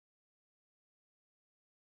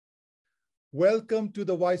Welcome to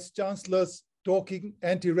the Vice-Chancellor's Talking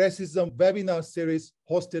Anti-Racism webinar series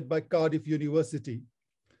hosted by Cardiff University.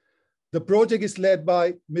 The project is led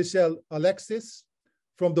by Michelle Alexis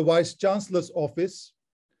from the Vice-Chancellor's office.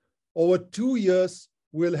 Over 2 years,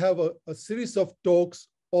 we'll have a series of talks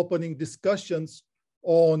opening discussions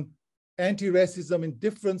on anti-racism in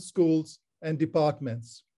different schools and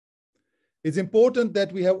departments. It's important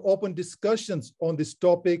that we have open discussions on this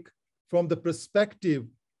topic from the perspective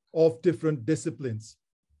of different disciplines.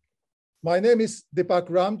 My name is Deepak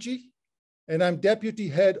Ramji, and I'm Deputy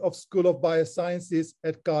Head of School of Biosciences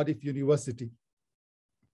at Cardiff University.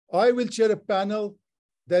 I will chair a panel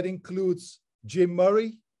that includes Jim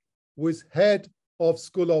Murray, who is Head of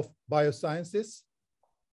School of Biosciences.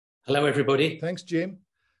 Hello, everybody. Thanks, Jim.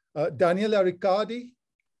 Daniela Riccardi,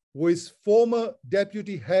 who is former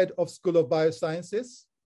Deputy Head of School of Biosciences.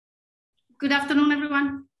 Good afternoon,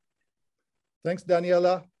 everyone. Thanks,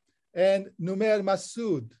 Daniela. And Numair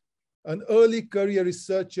Masood, an early career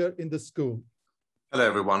researcher in the school. Hello,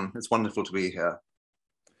 everyone. It's wonderful to be here.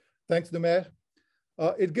 Thanks, Numair.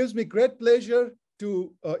 It gives me great pleasure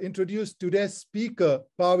to introduce today's speaker,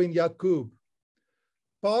 Parveen Yaqoob.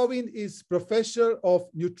 Parveen is Professor of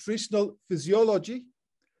Nutritional Physiology,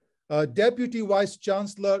 Deputy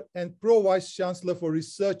Vice-Chancellor and Pro Vice-Chancellor for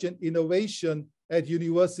Research and Innovation at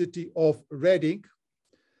University of Reading.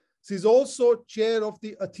 She's also chair of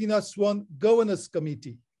the Athena Swan Governance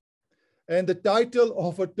Committee. And the title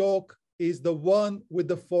of her talk is The One with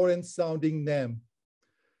the Foreign Sounding Name.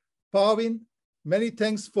 Parveen, many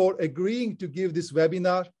thanks for agreeing to give this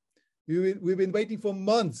webinar. We've been waiting for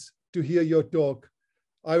months to hear your talk.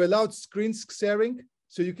 I've allowed screen sharing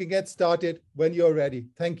so you can get started when you're ready.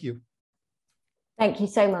 Thank you. Thank you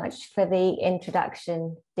so much for the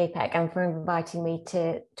introduction, Deepak, and for inviting me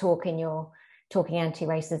to talk in your Talking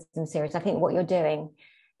Anti-Racism series. I think what you're doing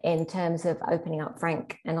in terms of opening up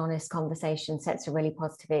frank and honest conversation sets a really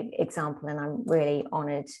positive example, and I'm really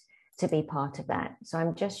honoured to be part of that. So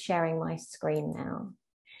I'm just sharing my screen now.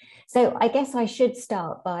 So I guess I should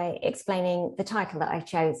start by explaining the title that I've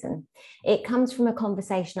chosen. It comes from a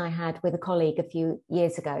conversation I had with a colleague a few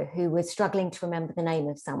years ago who was struggling to remember the name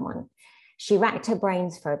of someone. She racked her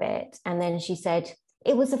brains for a bit, and then she said,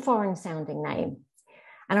 it was a foreign sounding name.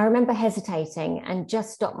 And I remember hesitating and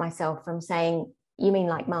just stopped myself from saying, you mean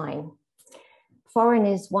like mine? Foreign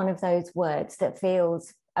is one of those words that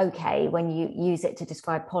feels okay when you use it to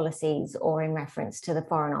describe policies or in reference to the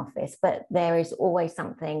Foreign Office, but there is always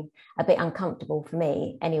something a bit uncomfortable for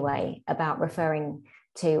me anyway about referring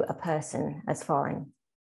to a person as foreign.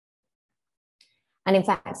 And in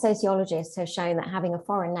fact, sociologists have shown that having a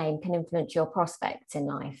foreign name can influence your prospects in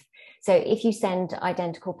life. So if you send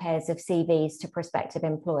identical pairs of CVs to prospective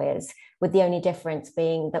employers, with the only difference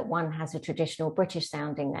being that one has a traditional British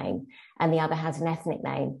sounding name and the other has an ethnic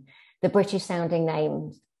name, the British sounding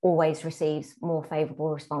name always receives more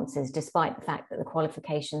favourable responses, despite the fact that the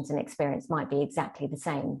qualifications and experience might be exactly the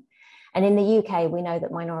same. And in the UK, we know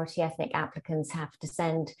that minority ethnic applicants have to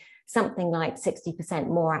send something like 60%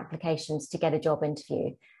 more applications to get a job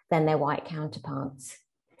interview than their white counterparts.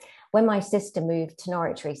 When my sister moved to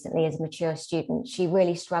Norwich recently as a mature student, she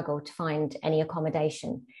really struggled to find any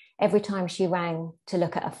accommodation. Every time she rang to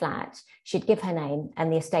look at a flat, she'd give her name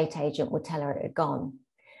and the estate agent would tell her it had gone.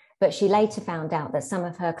 But she later found out that some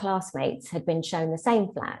of her classmates had been shown the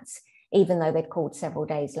same flats, even though they'd called several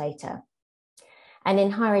days later. And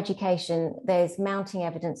in higher education, there's mounting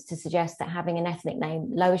evidence to suggest that having an ethnic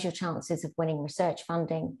name lowers your chances of winning research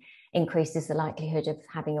funding, increases the likelihood of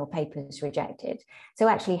having your papers rejected. So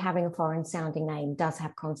actually having a foreign sounding name does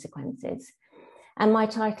have consequences. And my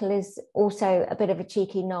title is also a bit of a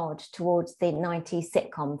cheeky nod towards the 90s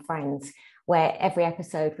sitcom Friends, where every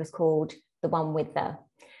episode was called The One With The.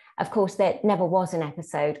 Of course, there never was an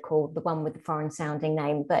episode called The One With the Foreign Sounding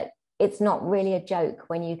Name, but it's not really a joke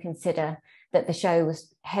when you consider that the show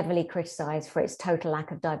was heavily criticised for its total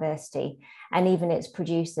lack of diversity, and even its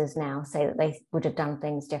producers now say that they would have done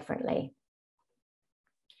things differently.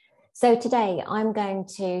 So today I'm going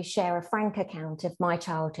to share a frank account of my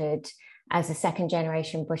childhood as a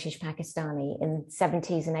second-generation British Pakistani in the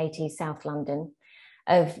 70s and 80s South London,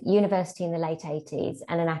 of university in the late 80s,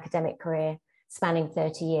 and an academic career spanning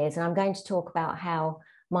 30 years. And I'm going to talk about how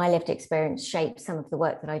my lived experience shapes some of the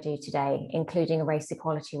work that I do today, including a race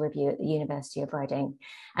equality review at the University of Reading.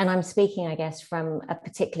 And I'm speaking, I guess, from a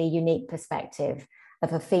particularly unique perspective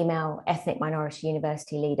of a female ethnic minority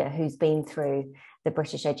university leader who's been through the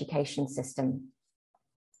British education system.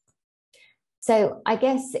 So I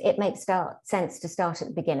guess it makes sense to start at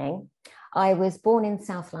the beginning. I was born in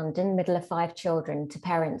South London, middle of 5 children, to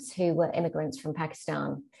parents who were immigrants from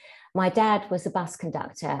Pakistan. My dad was a bus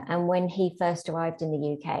conductor, and when he first arrived in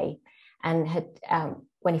the UK,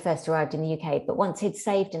 but once he'd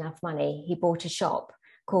saved enough money, he bought a shop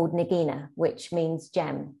called Nagina, which means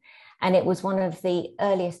gem. And it was one of the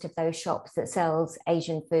earliest of those shops that sells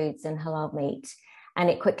Asian foods and halal meat. And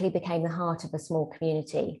it quickly became the heart of a small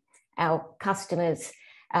community. Our customers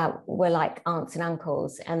were like aunts and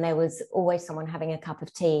uncles, and there was always someone having a cup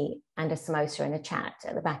of tea and a samosa and a chat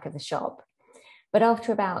at the back of the shop. But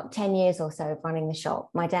after about 10 years or so of running the shop,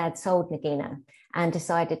 my dad sold Nagina and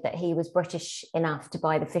decided that he was British enough to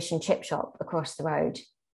buy the fish and chip shop across the road.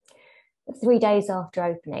 3 days after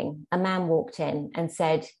opening, a man walked in and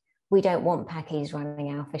said, "We don't want Pakis running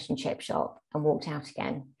our fish and chip shop," and walked out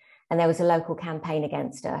again. And there was a local campaign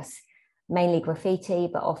against us, mainly graffiti,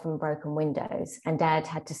 but often broken windows. And Dad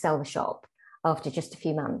had to sell the shop after just a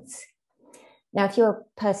few months. Now, if you're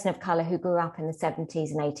a person of colour who grew up in the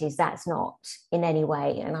 70s and 80s, that's not in any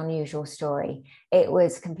way an unusual story. It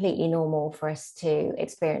was completely normal for us to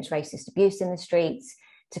experience racist abuse in the streets,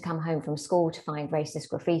 to come home from school to find racist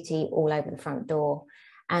graffiti all over the front door,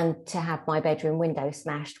 and to have my bedroom window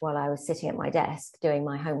smashed while I was sitting at my desk doing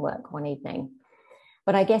my homework one evening.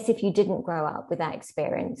 But I guess if you didn't grow up with that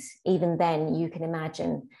experience, even then you can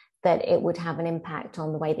imagine that it would have an impact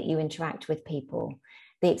on the way that you interact with people,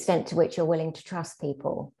 the extent to which you're willing to trust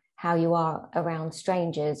people, how you are around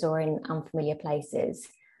strangers or in unfamiliar places,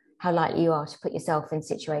 how likely you are to put yourself in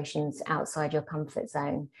situations outside your comfort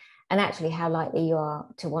zone, and actually how likely you are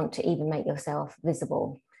to want to even make yourself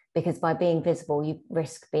visible, because by being visible, you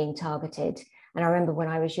risk being targeted. And I remember when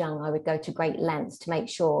I was young, I would go to great lengths to make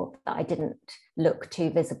sure that I didn't look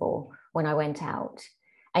too visible when I went out.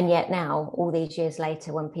 And yet now, all these years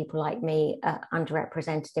later, when people like me are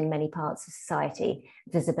underrepresented in many parts of society,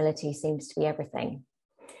 visibility seems to be everything.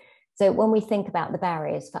 So when we think about the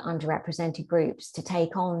barriers for underrepresented groups to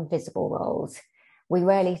take on visible roles, we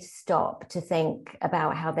rarely stop to think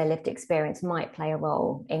about how their lived experience might play a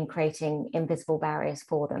role in creating invisible barriers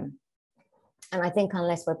for them. And I think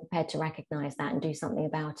unless we're prepared to recognize that and do something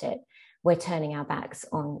about it, we're turning our backs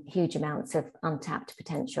on huge amounts of untapped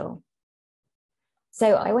potential.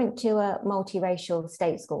 So I went to a multiracial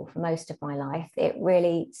state school for most of my life. It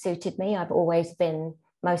really suited me. I've always been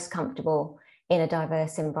most comfortable in a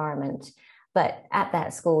diverse environment. But at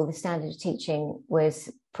that school, the standard of teaching was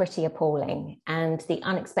pretty appalling. And the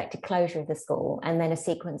unexpected closure of the school and then a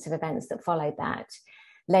sequence of events that followed that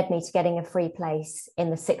led me to getting a free place in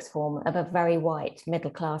the sixth form of a very white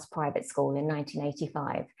middle-class private school in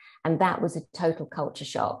 1985. And that was a total culture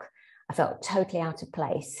shock. I felt totally out of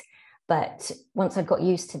place. But once I got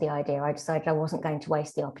used to the idea, I decided I wasn't going to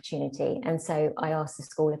waste the opportunity. And so I asked the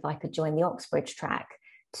school if I could join the Oxbridge track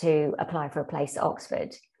to apply for a place at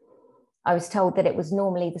Oxford. I was told that it was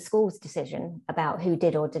normally the school's decision about who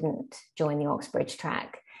did or didn't join the Oxbridge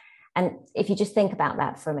track. And if you just think about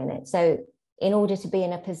that for a minute, so in order to be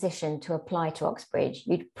in a position to apply to Oxbridge,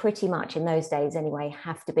 you'd pretty much, in those days anyway,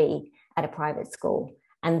 have to be at a private school.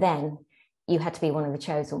 And then you had to be one of the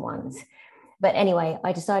chosen ones. But anyway,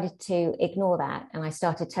 I decided to ignore that. And I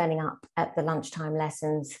started turning up at the lunchtime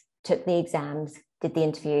lessons, took the exams, did the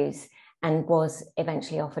interviews, and was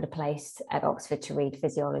eventually offered a place at Oxford to read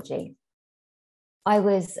physiology. I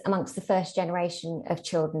was amongst the first generation of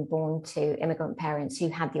children born to immigrant parents who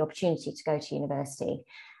had the opportunity to go to university.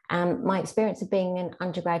 My experience of being an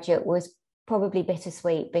undergraduate was probably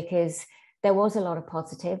bittersweet because there was a lot of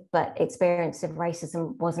positive, but experience of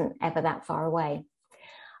racism wasn't ever that far away.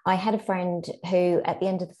 I had a friend who, at the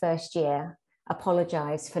end of the first year,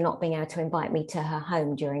 apologized for not being able to invite me to her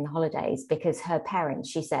home during the holidays because her parents,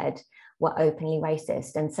 she said, were openly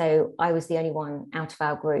racist. And so I was the only one out of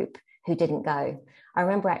our group who didn't go. I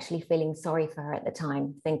remember actually feeling sorry for her at the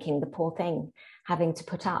time, thinking the poor thing, having to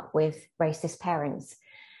put up with racist parents.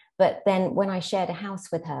 But then when I shared a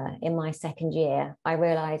house with her in my second year, I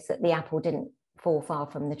realized that the apple didn't fall far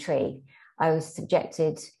from the tree. I was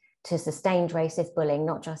subjected to sustained racist bullying,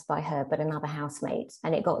 not just by her, but another housemate.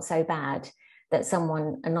 And it got so bad that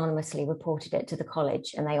someone anonymously reported it to the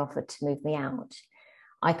college and they offered to move me out.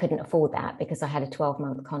 I couldn't afford that because I had a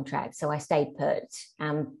 12-month contract. So I stayed put.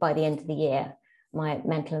 By the end of the year, my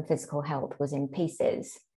mental and physical health was in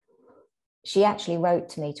pieces. She actually wrote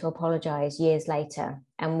to me to apologize years later.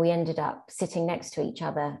 And we ended up sitting next to each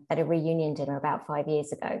other at a reunion dinner about 5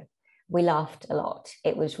 years ago. We laughed a lot.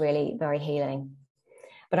 It was really very healing.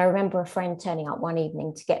 But I remember a friend turning up one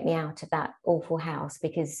evening to get me out of that awful house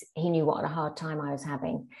because he knew what a hard time I was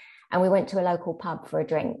having. And we went to a local pub for a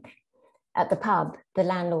drink. At the pub, the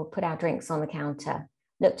landlord put our drinks on the counter,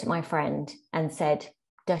 looked at my friend and said,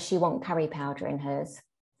 "Does she want curry powder in hers?"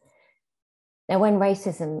 Now, when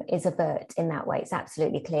racism is overt in that way, it's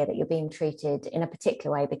absolutely clear that you're being treated in a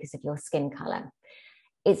particular way because of your skin colour.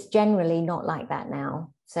 It's generally not like that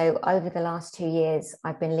now. So over the last 2 years,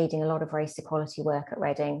 I've been leading a lot of race equality work at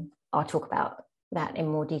Reading. I'll talk about that in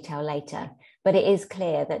more detail later. But it is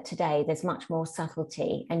clear that today there's much more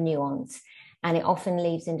subtlety and nuance, and it often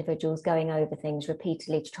leaves individuals going over things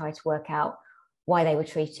repeatedly to try to work out why they were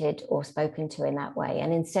treated or spoken to in that way.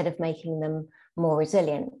 And instead of making them more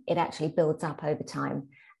resilient, it actually builds up over time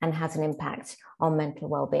and has an impact on mental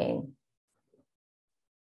well-being.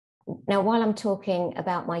 Now, while I'm talking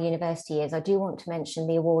about my university years, I do want to mention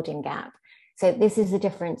the awarding gap. So this is the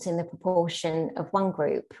difference in the proportion of one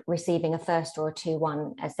group receiving a first or a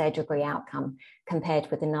 2-1 as their degree outcome compared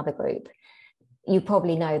with another group. You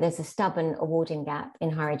probably know there's a stubborn awarding gap in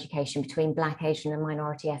higher education between Black, Asian and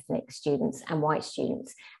minority ethnic students and white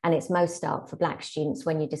students. And it's most stark for Black students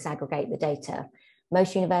when you disaggregate the data.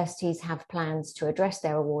 Most universities have plans to address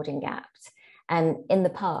their awarding gaps. And in the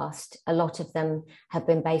past, a lot of them have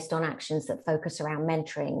been based on actions that focus around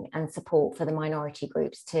mentoring and support for the minority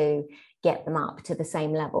groups to get them up to the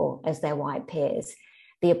same level as their white peers.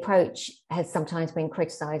 The approach has sometimes been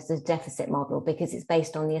criticised as a deficit model because it's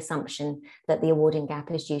based on the assumption that the awarding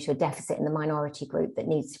gap is due to a deficit in the minority group that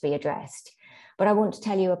needs to be addressed. But I want to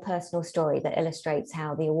tell you a personal story that illustrates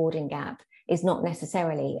how the awarding gap is not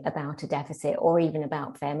necessarily about a deficit or even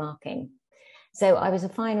about fair marking. So I was a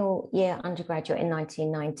final year undergraduate in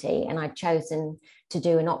 1990, and I'd chosen to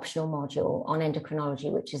do an optional module on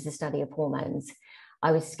endocrinology, which is the study of hormones.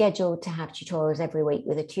 I was scheduled to have tutorials every week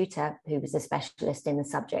with a tutor who was a specialist in the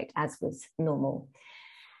subject, as was normal.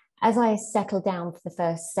 As I settled down for the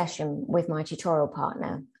first session with my tutorial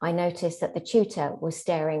partner, I noticed that the tutor was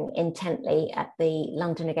staring intently at the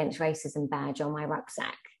London Against Racism badge on my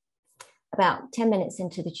rucksack. About 10 minutes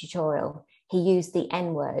into the tutorial, he used the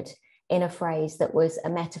N-word in a phrase that was a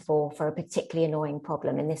metaphor for a particularly annoying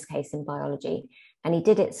problem, in this case in biology. And he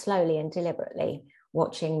did it slowly and deliberately,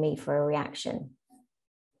 watching me for a reaction.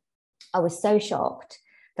 I was so shocked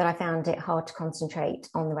that I found it hard to concentrate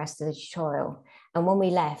on the rest of the tutorial. And when we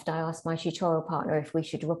left, I asked my tutorial partner if we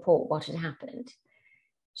should report what had happened.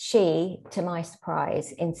 She, to my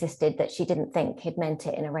surprise, insisted that she didn't think he'd meant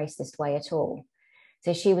it in a racist way at all.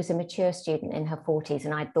 So she was a mature student in her 40s,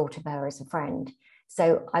 and I'd thought of her as a friend.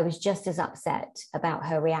 So I was just as upset about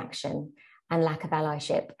her reaction and lack of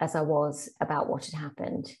allyship as I was about what had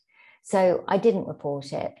happened. So I didn't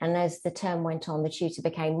report it. And as the term went on, the tutor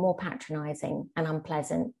became more patronising and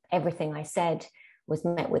unpleasant. Everything I said was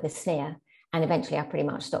met with a sneer. And eventually I pretty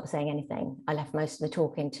much stopped saying anything. I left most of the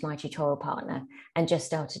talking to my tutorial partner and just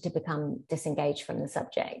started to become disengaged from the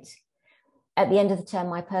subject. At the end of the term,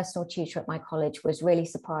 my personal tutor at my college was really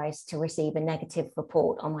surprised to receive a negative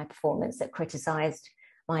report on my performance that criticised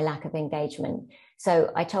my lack of engagement.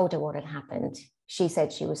 So I told her what had happened. She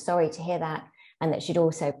said she was sorry to hear that, and that she'd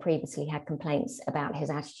also previously had complaints about his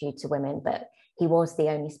attitude to women, but he was the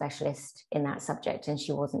only specialist in that subject, and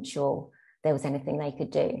she wasn't sure there was anything they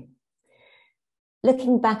could do.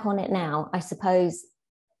 Looking back on it now, I suppose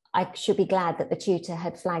I should be glad that the tutor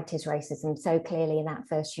had flagged his racism so clearly in that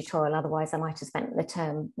first tutorial. Otherwise, I might have spent the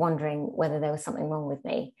term wondering whether there was something wrong with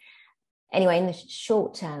me. Anyway, in the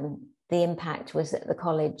short term, the impact was that the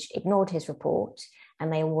college ignored his report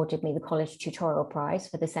and they awarded me the college tutorial prize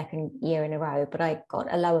for the second year in a row, but I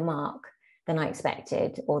got a lower mark than I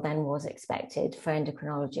expected, or than was expected, for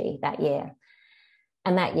endocrinology that year.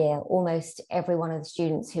 And that year, almost every one of the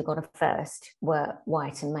students who got a first were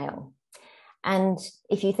white and male. And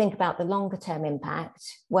if you think about the longer term impact,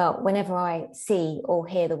 well, whenever I see or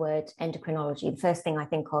hear the word endocrinology, the first thing I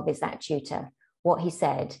think of is that tutor, what he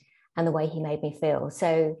said and the way he made me feel.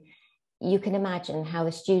 So you can imagine how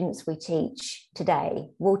the students we teach today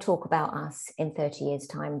will talk about us in 30 years'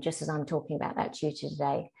 time, just as I'm talking about that tutor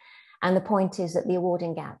today. And the point is that the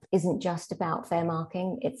awarding gap isn't just about fair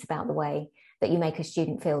marking, it's about the way that you make a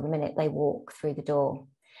student feel the minute they walk through the door.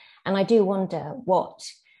 And I do wonder what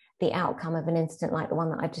the outcome of an incident like the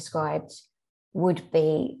one that I've described would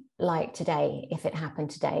be like today if it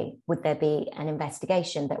happened today. Would there be an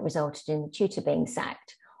investigation that resulted in the tutor being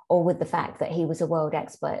sacked? Or would the fact that he was a world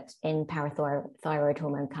expert in parathyroid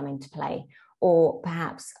hormone come into play? Or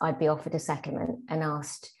perhaps I'd be offered a settlement and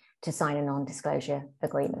asked to sign a non-disclosure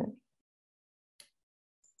agreement.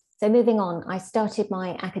 So moving on, I started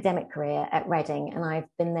my academic career at Reading, and I've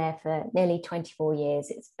been there for nearly 24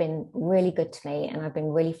 years. It's been really good to me, and I've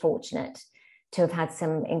been really fortunate to have had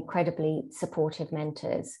some incredibly supportive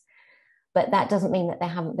mentors. But that doesn't mean that there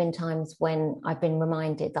haven't been times when I've been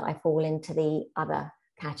reminded that I fall into the other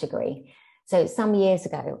category. So some years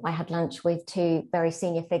ago, I had lunch with two very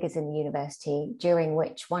senior figures in the university, during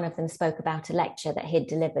which one of them spoke about a lecture that he'd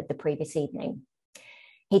delivered the previous evening.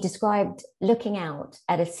 He described looking out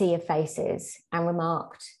at a sea of faces and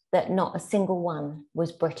remarked that not a single one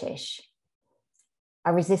was British. I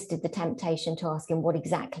resisted the temptation to ask him what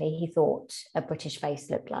exactly he thought a British face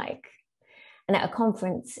looked like. And at a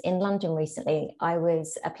conference in London recently, I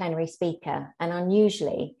was a plenary speaker, and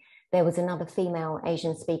unusually, there was another female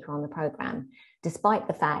Asian speaker on the programme. Despite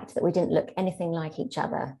the fact that we didn't look anything like each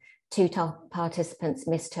other, two participants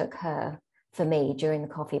mistook her for me during the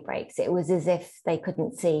coffee breaks. It was as if they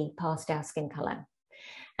couldn't see past our skin colour.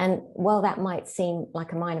 And while that might seem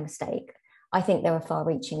like a minor mistake, I think there are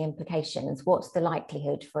far-reaching implications. What's the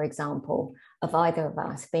likelihood, for example, of either of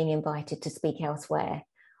us being invited to speak elsewhere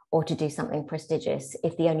or to do something prestigious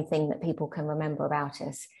if the only thing that people can remember about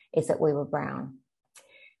us is that we were brown?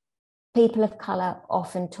 People of colour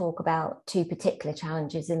often talk about two particular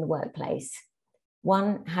challenges in the workplace.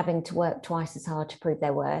 One, having to work twice as hard to prove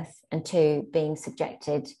their worth, and two, being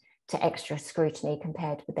subjected to extra scrutiny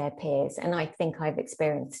compared with their peers. And I think I've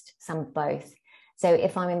experienced some of both. So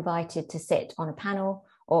if I'm invited to sit on a panel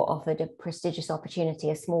or offered a prestigious opportunity,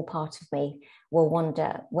 a small part of me will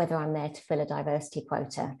wonder whether I'm there to fill a diversity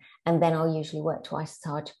quota. And then I'll usually work twice as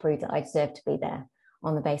hard to prove that I deserve to be there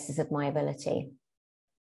on the basis of my ability.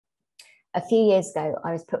 A few years ago,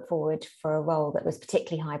 I was put forward for a role that was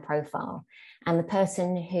particularly high profile, and the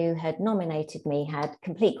person who had nominated me had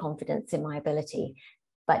complete confidence in my ability,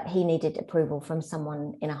 but he needed approval from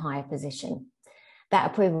someone in a higher position. That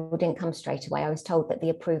approval didn't come straight away. I was told that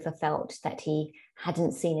the approver felt that he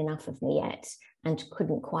hadn't seen enough of me yet and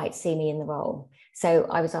couldn't quite see me in the role. So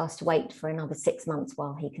I was asked to wait for another 6 months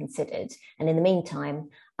while he considered. And in the meantime,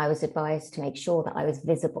 I was advised to make sure that I was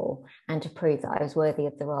visible and to prove that I was worthy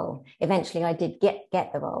of the role. Eventually, I did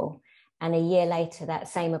get the role. And a year later, that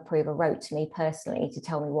same approver wrote to me personally to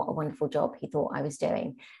tell me what a wonderful job he thought I was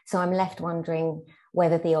doing. So I'm left wondering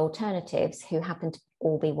whether the alternatives, who happen to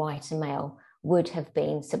all be white and male, would have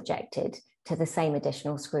been subjected to the same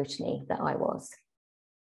additional scrutiny that I was.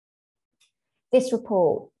 This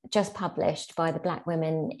report, just published by the Black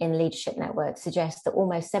Women in Leadership Network, suggests that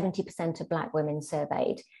almost 70% of Black women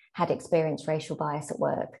surveyed had experienced racial bias at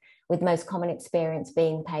work, with most common experience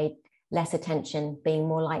being paid less attention, being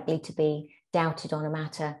more likely to be doubted on a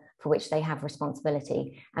matter for which they have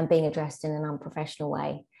responsibility, and being addressed in an unprofessional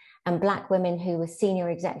way. And Black women who were senior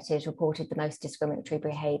executives reported the most discriminatory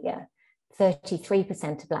behaviour.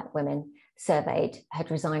 33% of Black women surveyed had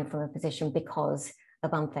resigned from a position because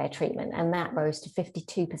of unfair treatment, and that rose to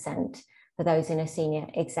 52% for those in a senior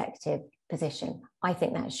executive position. I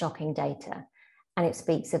think that's shocking data, and it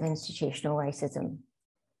speaks of institutional racism.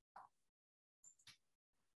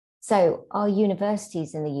 So are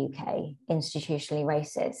universities in the UK institutionally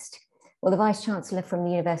racist? Well, the Vice-Chancellor from the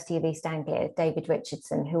University of East Anglia, David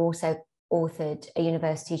Richardson, who also authored a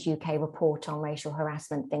Universities UK report on racial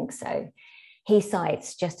harassment, thinks so. He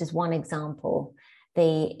cites, just as one example,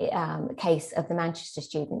 the case of the Manchester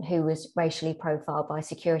student who was racially profiled by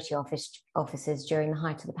security officers during the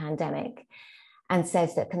height of the pandemic, and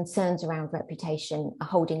says that concerns around reputation are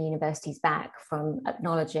holding universities back from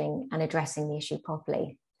acknowledging and addressing the issue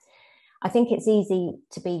properly. I think it's easy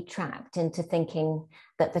to be trapped into thinking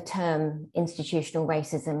that the term institutional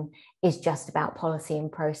racism is just about policy and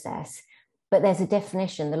process. But there's a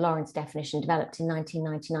definition, the Lawrence definition, developed in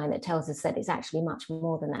 1999 that tells us that it's actually much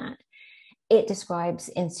more than that. It describes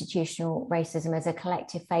institutional racism as a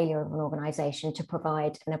collective failure of an organisation to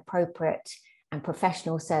provide an appropriate and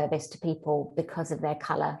professional service to people because of their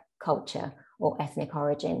colour, culture, or ethnic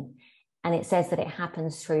origin. And it says that it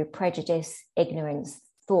happens through prejudice, ignorance,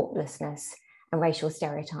 thoughtlessness, and racial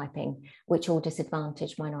stereotyping, which all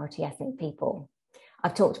disadvantage minority ethnic people.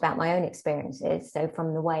 I've talked about my own experiences, so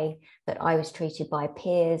from the way that I was treated by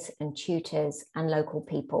peers and tutors and local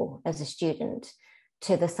people as a student,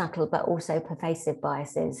 to the subtle but also pervasive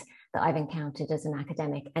biases that I've encountered as an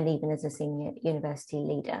academic and even as a senior university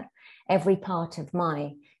leader. Every part of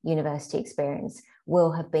my university experience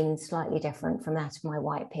will have been slightly different from that of my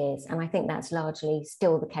white peers, and I think that's largely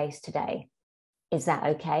still the case today. Is that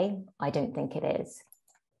okay? I don't think it is.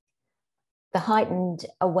 The heightened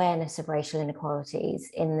awareness of racial inequalities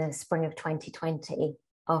in the spring of 2020,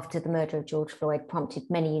 after the murder of George Floyd, prompted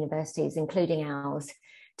many universities, including ours,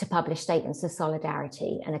 to publish statements of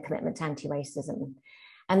solidarity and a commitment to anti-racism.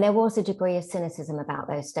 And there was a degree of cynicism about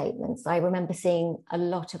those statements. I remember seeing a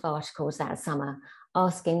lot of articles that summer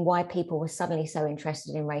asking why people were suddenly so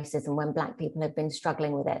interested in racism when Black people had been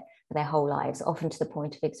struggling with it for their whole lives, often to the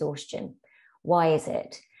point of exhaustion. Why is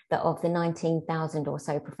it that of the 19,000 or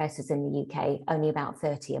so professors in the UK, only about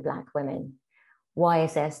 30 are Black women? Why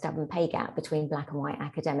is there a stubborn pay gap between Black and white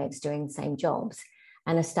academics doing the same jobs,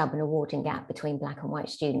 and a stubborn awarding gap between Black and white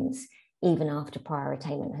students, even after prior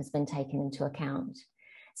attainment has been taken into account?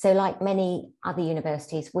 So like many other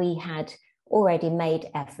universities, we had already made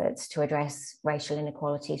efforts to address racial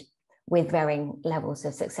inequalities with varying levels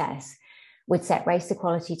of success. We'd set race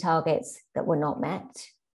equality targets that were not met.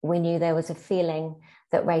 We knew there was a feeling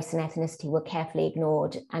that race and ethnicity were carefully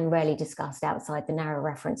ignored and rarely discussed outside the narrow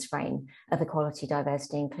reference frame of equality,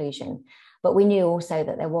 diversity, inclusion. But we knew also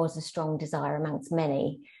that there was a strong desire amongst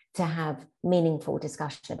many to have meaningful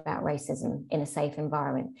discussion about racism in a safe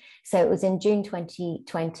environment. So it was in June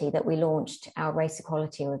 2020 that we launched our Race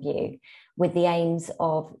Equality Review, with the aims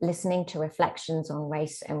of listening to reflections on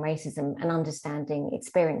race and racism and understanding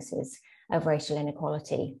experiences of racial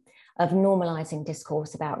inequality, of normalising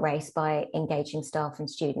discourse about race by engaging staff and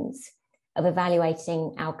students, of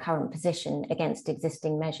evaluating our current position against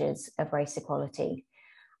existing measures of race equality,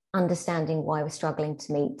 understanding why we're struggling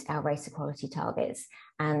to meet our race equality targets,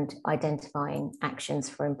 and identifying actions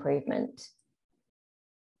for improvement.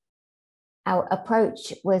 Our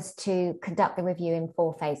approach was to conduct the review in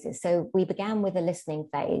 4 phases. So we began with a listening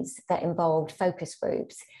phase that involved focus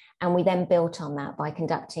groups, and we then built on that by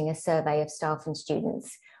conducting a survey of staff and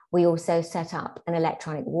students. We also set up an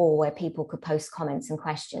electronic wall where people could post comments and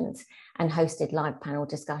questions, and hosted live panel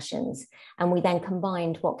discussions. And we then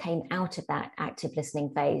combined what came out of that active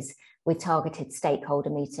listening phase with targeted stakeholder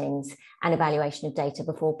meetings and evaluation of data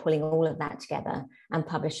before pulling all of that together and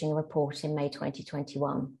publishing a report in May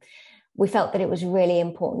 2021. We felt that it was really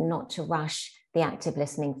important not to rush the active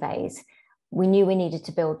listening phase. We knew we needed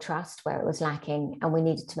to build trust where it was lacking, and we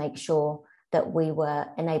needed to make sure that we were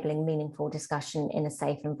enabling meaningful discussion in a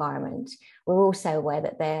safe environment. We're also aware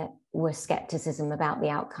that there was skepticism about the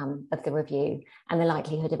outcome of the review and the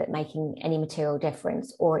likelihood of it making any material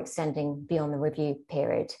difference or extending beyond the review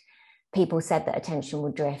period. People said that attention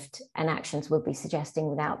would drift and actions would be suggested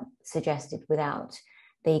without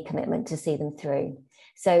the commitment to see them through.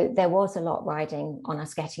 So there was a lot riding on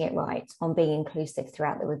us getting it right, on being inclusive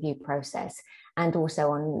throughout the review process, and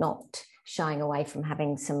also on not shying away from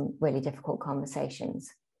having some really difficult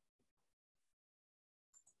conversations.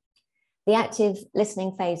 The active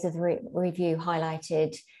listening phase of the review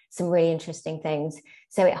highlighted some really interesting things.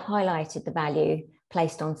 So it highlighted the value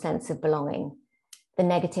placed on sense of belonging, the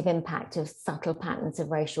negative impact of subtle patterns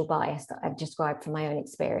of racial bias that I've described from my own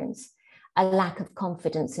experience, a lack of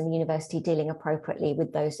confidence in the university dealing appropriately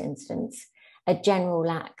with those incidents, a general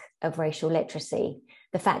lack of racial literacy,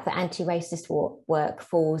 the fact that anti-racist work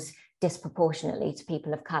falls disproportionately to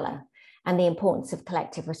people of colour, and the importance of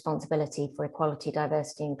collective responsibility for equality,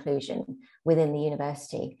 diversity, inclusion within the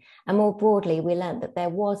university. And more broadly, we learned that there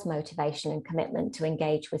was motivation and commitment to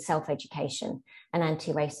engage with self-education and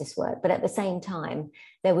anti-racist work, but at the same time,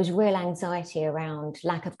 there was real anxiety around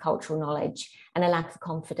lack of cultural knowledge and a lack of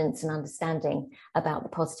confidence and understanding about the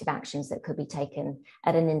positive actions that could be taken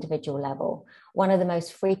at an individual level. One of the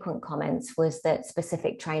most frequent comments was that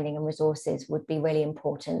specific training and resources would be really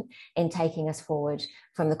important in taking us forward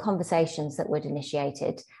from the conversations that we'd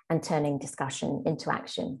initiated and turning discussion into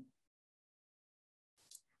action.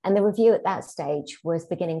 And the review at that stage was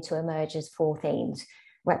beginning to emerge as 4 themes: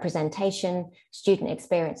 representation, student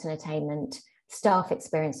experience and attainment, staff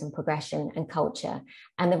experience and progression, and culture.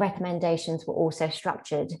 And the recommendations were also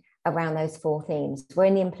structured around those 4 themes. We're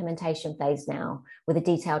in the implementation phase now with a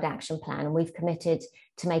detailed action plan, and we've committed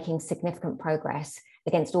to making significant progress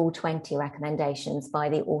against all 20 recommendations by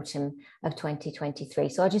the autumn of 2023.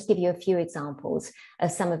 So I'll just give you a few examples of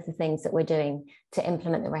some of the things that we're doing to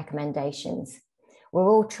implement the recommendations. We're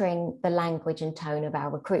altering the language and tone of our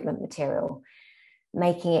recruitment material,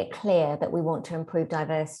 making it clear that we want to improve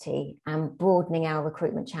diversity and broadening our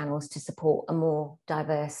recruitment channels to support a more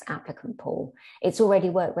diverse applicant pool. It's already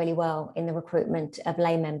worked really well in the recruitment of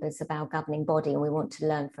lay members of our governing body, and we want to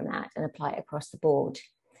learn from that and apply it across the board.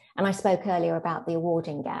 And I spoke earlier about the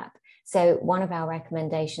awarding gap. So one of our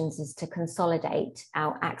recommendations is to consolidate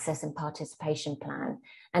our access and participation plan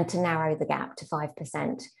and to narrow the gap to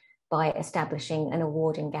 5%. By establishing an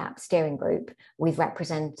awarding gap steering group with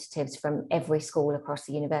representatives from every school across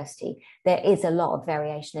the university. There is a lot of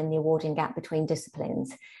variation in the awarding gap between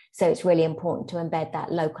disciplines, so it's really important to embed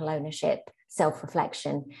that local ownership,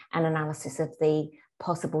 self-reflection, and analysis of the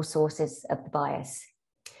possible sources of the bias.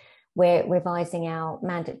 We're revising our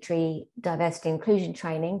mandatory diversity inclusion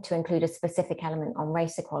training to include a specific element on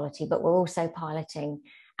race equality, but we're also piloting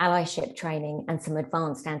allyship training and some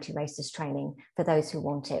advanced anti-racist training for those who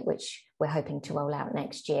want it, which we're hoping to roll out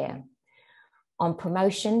next year. On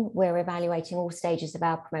promotion, we're evaluating all stages of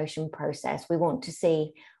our promotion process. We want to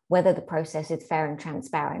see whether the process is fair and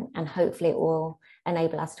transparent, and hopefully it will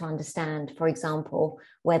enable us to understand, for example,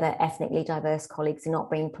 whether ethnically diverse colleagues are not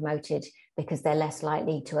being promoted because they're less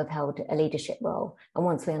likely to have held a leadership role. And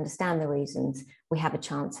once we understand the reasons, we have a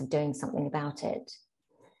chance of doing something about it.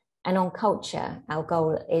 And on culture, our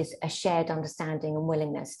goal is a shared understanding and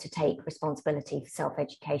willingness to take responsibility for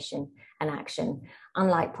self-education and action.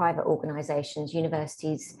 Unlike private organisations,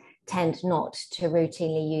 universities tend not to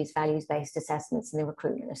routinely use values-based assessments in the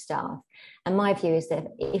recruitment of staff. And my view is that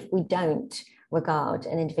if we don't regard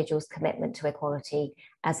an individual's commitment to equality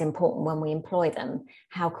as important when we employ them,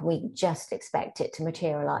 how can we just expect it to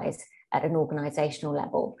materialise at an organisational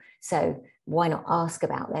level? So why not ask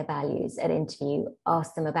about their values at interview,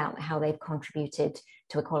 ask them about how they've contributed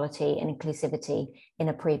to equality and inclusivity in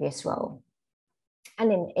a previous role.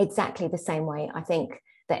 And in exactly the same way, I think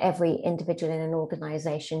that every individual in an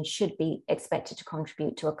organisation should be expected to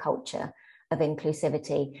contribute to a culture of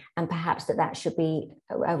inclusivity, and perhaps that should be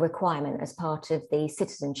a requirement as part of the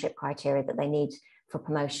citizenship criteria that they need for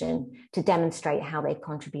promotion to demonstrate how they've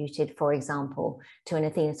contributed, for example, to an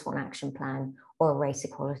Athena Swan action plan or a race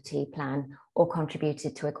equality plan, or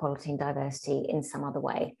contributed to equality and diversity in some other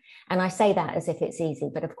way. And I say that as if it's easy,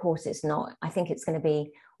 but of course it's not. I think it's going to be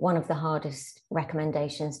one of the hardest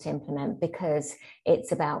recommendations to implement because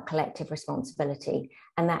it's about collective responsibility,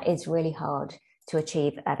 and that is really hard to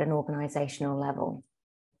achieve at an organisational level.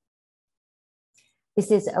 This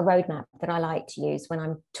is a roadmap that I like to use when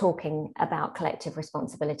I'm talking about collective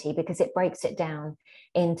responsibility, because it breaks it down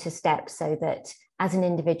into steps so that as an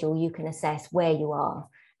individual, you can assess where you are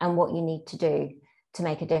and what you need to do to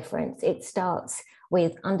make a difference. It starts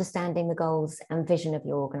with understanding the goals and vision of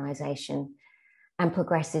your organisation and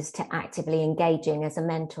progresses to actively engaging as a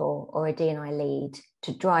mentor or a D&I lead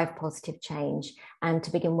to drive positive change and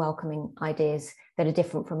to begin welcoming ideas that are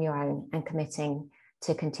different from your own and committing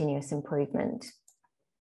to continuous improvement.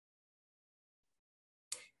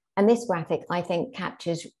 And this graphic, I think,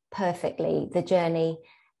 captures perfectly the journey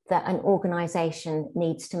that an organisation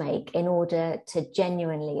needs to make in order to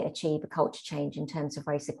genuinely achieve a culture change in terms of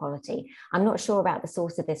race equality. I'm not sure about the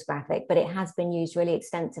source of this graphic, but it has been used really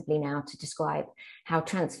extensively now to describe how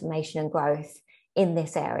transformation and growth in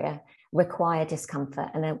this area require discomfort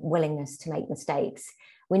and a willingness to make mistakes.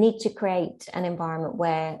 We need to create an environment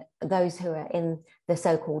where those who are in the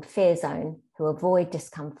so-called fear zone, who avoid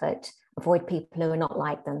discomfort, avoid people who are not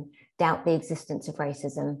like them, doubt the existence of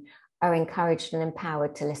racism, are encouraged and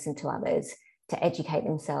empowered to listen to others, to educate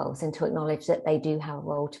themselves, and to acknowledge that they do have a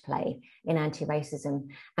role to play in anti-racism.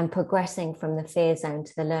 And progressing from the fear zone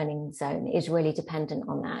to the learning zone is really dependent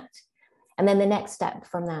on that. And then the next step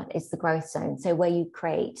from that is the growth zone. So where you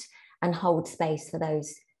create and hold space for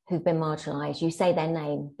those who've been marginalised. You say their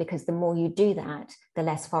name, because the more you do that, the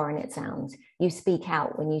less foreign it sounds. You speak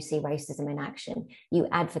out when you see racism in action. You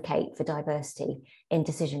advocate for diversity in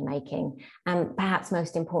decision-making. And perhaps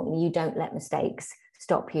most importantly, you don't let mistakes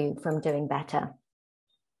stop you from doing better.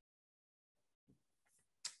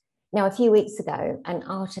 Now, a few weeks ago, an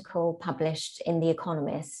article published in The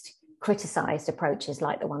Economist criticised approaches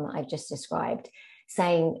like the one that I've just described,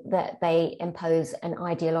 saying that they impose an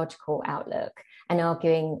ideological outlook and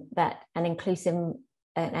arguing that an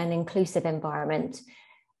inclusive environment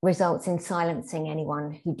results in silencing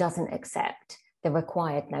anyone who doesn't accept the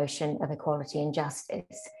required notion of equality and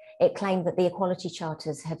justice. It claimed that the equality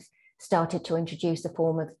charters have started to introduce a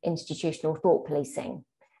form of institutional thought policing.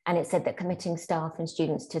 And it said that committing staff and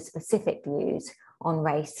students to specific views on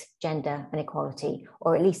race, gender, and equality,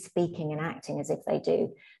 or at least speaking and acting as if they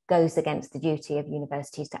do, goes against the duty of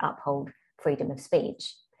universities to uphold freedom of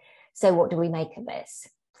speech. So what do we make of this?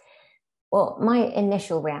 Well, my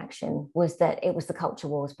initial reaction was that it was the Culture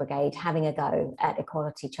Wars Brigade having a go at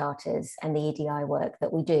equality charters and the EDI work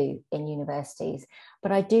that we do in universities.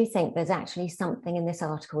 But I do think there's actually something in this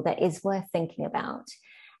article that is worth thinking about.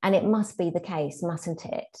 And it must be the case, mustn't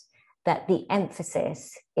it, that the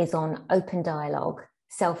emphasis is on open dialogue,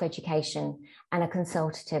 self-education, and a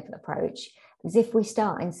consultative approach. Because if we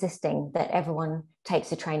start insisting that everyone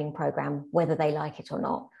takes a training program, whether they like it or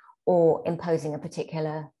not, or imposing a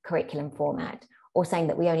particular curriculum format, or saying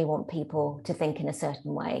that we only want people to think in a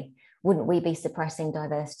certain way, wouldn't we be suppressing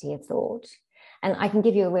diversity of thought? And I can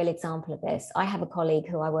give you a real example of this. I have a colleague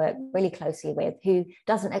who I work really closely with who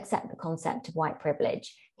doesn't accept the concept of white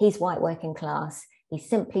privilege. He's white working class. He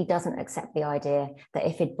simply doesn't accept the idea that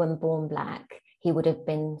if he'd been born black, he would have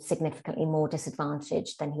been significantly more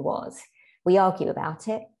disadvantaged than he was. We argue about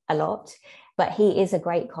it a lot, but he is a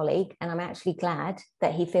great colleague, and I'm actually glad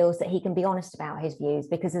that he feels that he can be honest about his views,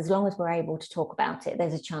 because as long as we're able to talk about it,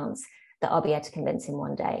 there's a chance that I'll be able to convince him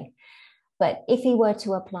one day. But if he were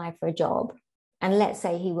to apply for a job, and let's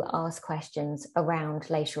say he would ask questions around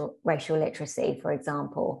racial literacy, for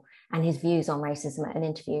example, and his views on racism at an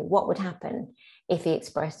interview, what would happen if he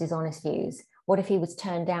expressed his honest views? What if he was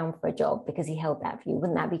turned down for a job because he held that view?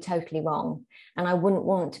 Wouldn't that be totally wrong? And I wouldn't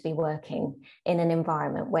want to be working in an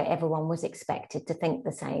environment where everyone was expected to think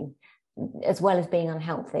the same. As well as being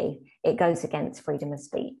unhealthy, it goes against freedom of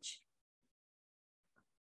speech.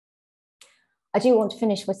 I do want to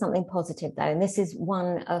finish with something positive though, and this is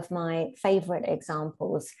one of my favourite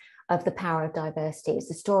examples of the power of diversity. It's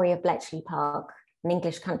the story of Bletchley Park, an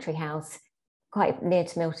English country house quite near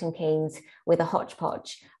to Milton Keynes, with a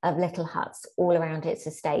hodgepodge of little huts all around its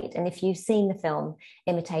estate. And if you've seen the film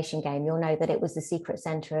Imitation Game, you'll know that it was the secret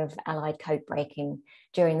centre of Allied code breaking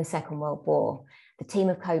during the Second World War. The team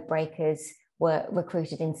of code breakers were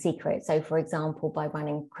recruited in secret. So for example, by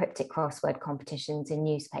running cryptic crossword competitions in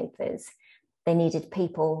newspapers. They needed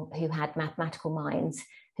people who had mathematical minds,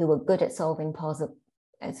 who were good at solving puzzles,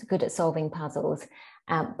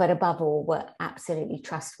 but above all were absolutely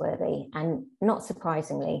trustworthy. And not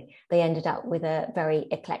surprisingly, they ended up with a very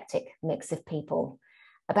eclectic mix of people.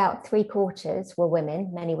 About 3/4 were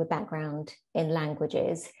women, many with background in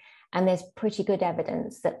languages. And there's pretty good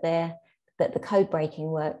evidence that the code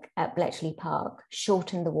breaking work at Bletchley Park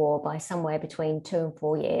shortened the war by somewhere between 2 and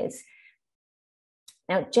 4 years.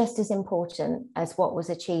 Now, just as important as what was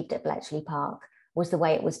achieved at Bletchley Park was the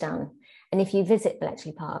way it was done. And if you visit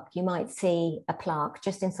Bletchley Park, you might see a plaque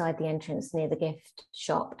just inside the entrance near the gift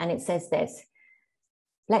shop. And it says this: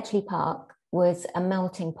 Bletchley Park was a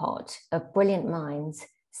melting pot of brilliant minds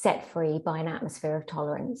set free by an atmosphere of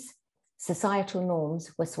tolerance. Societal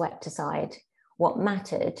norms were swept aside. What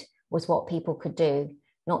mattered was what people could do,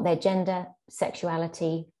 not their gender,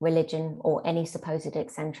 sexuality, religion, or any supposed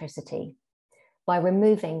eccentricity. By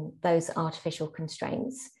removing those artificial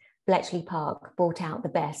constraints, Bletchley Park brought out the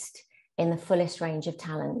best in the fullest range of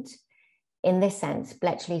talent. In this sense,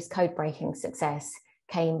 Bletchley's code-breaking success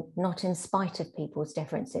came not in spite of people's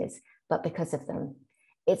differences, but because of them.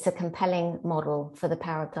 It's a compelling model for the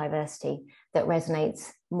power of diversity that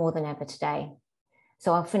resonates more than ever today.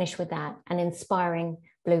 So I'll finish with that, an inspiring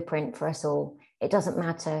blueprint for us all. It doesn't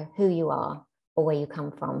matter who you are or where you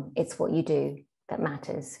come from, it's what you do that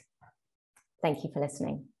matters. Thank you for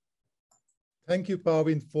listening. Thank you,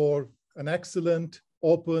 Parveen, for an excellent,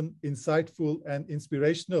 open, insightful, and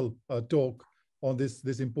inspirational talk on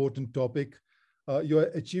this important topic. Your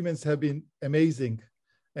achievements have been amazing,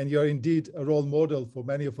 and you're indeed a role model for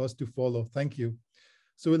many of us to follow. Thank you.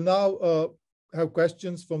 So we'll now have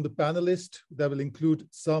questions from the panelists that will include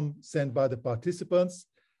some sent by the participants.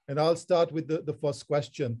 And I'll start with the first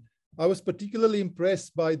question. I was particularly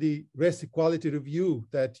impressed by the race equality review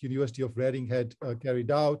that University of Reading had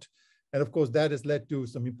carried out. And of course, that has led to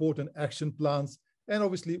some important action plans and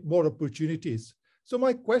obviously more opportunities. So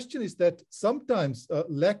my question is that sometimes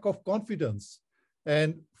lack of confidence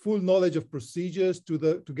and full knowledge of procedures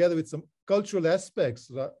together with some cultural aspects,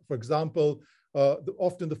 for example,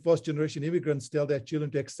 often the first generation immigrants tell their children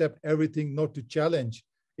to accept everything, not to challenge,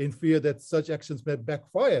 in fear that such actions may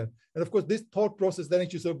backfire. And of course, this thought process then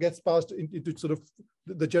actually sort of gets passed into sort of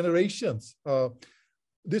the generations.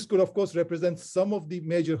 This could, of course, represent some of the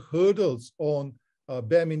major hurdles on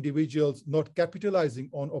BAM individuals not capitalizing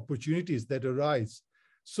on opportunities that arise.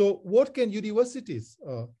 So what can universities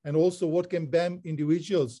and also what can BAM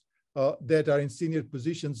individuals that are in senior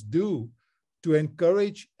positions do to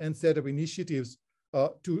encourage and set up initiatives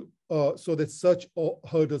so that such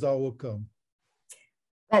hurdles are overcome?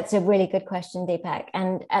 That's a really good question, Deepak.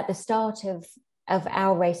 And at the start of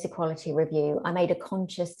our race equality review, I made a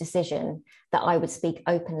conscious decision that I would speak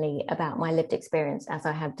openly about my lived experience as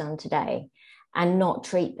I have done today and not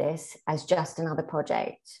treat this as just another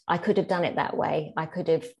project. I could have done it that way. I could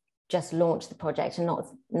have just launched the project and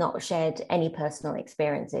not shared any personal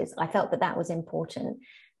experiences. I felt that was important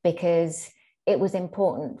because it was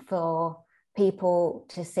important for people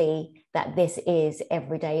to see that this is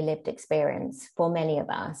everyday lived experience for many of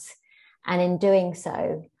us. And in doing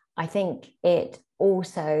so, I think it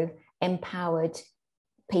also empowered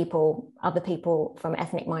people, other people from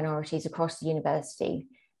ethnic minorities across the university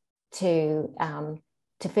to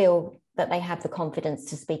feel that they have the confidence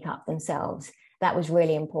to speak up themselves. That was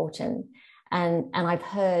really important. And I've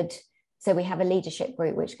heard, so we have a leadership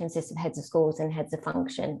group which consists of heads of schools and heads of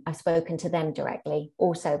function. I've spoken to them directly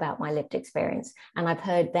also about my lived experience, and I've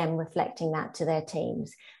heard them reflecting that to their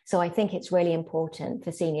teams. So I think it's really important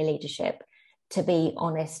for senior leadership to be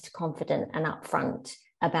honest, confident, and upfront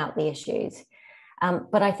about the issues.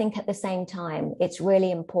 But I think at the same time, it's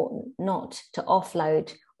really important not to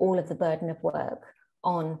offload all of the burden of work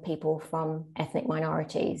on people from ethnic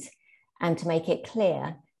minorities, and to make it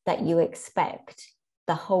clear that you expect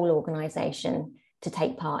the whole organisation to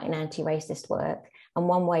take part in anti-racist work. And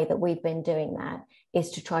one way that we've been doing that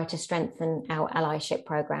is to try to strengthen our allyship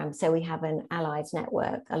programme. So we have an allies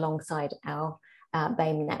network alongside our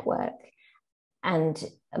BAME network. And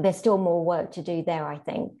there's still more work to do there, I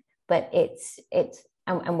think, but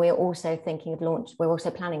and we're also thinking of we're also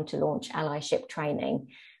planning to launch allyship training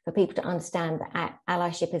for people to understand that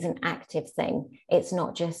allyship is an active thing. It's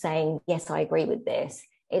not just saying, yes, I agree with this.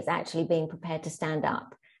 It's actually being prepared to stand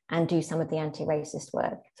up and do some of the anti-racist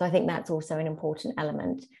work. So I think that's also an important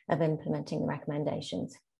element of implementing the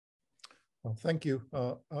recommendations. Well, thank you.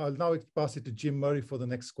 I'll now pass it to Jim Murray for the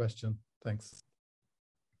next question. Thanks.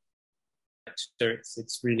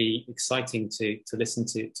 It's really exciting to listen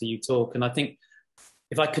to you talk. And I think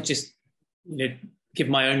if I could just give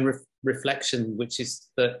my own reflection, which is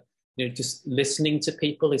that just listening to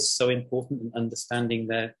people is so important, and understanding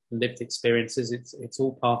their lived experiences. It's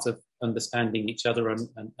all part of understanding each other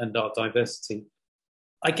and our diversity.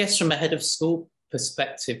 I guess from a head of school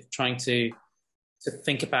perspective, trying to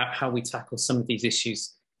think about how we tackle some of these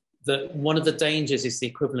issues, that one of the dangers is the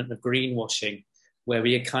equivalent of greenwashing, where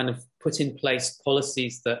we kind of put in place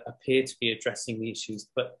policies that appear to be addressing the issues,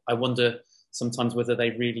 but I wonder sometimes whether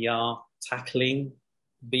they really are tackling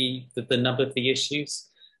the number of the issues.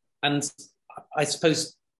 And I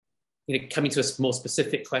suppose, coming to a more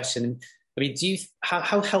specific question, I mean,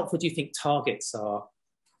 how helpful do you think targets are?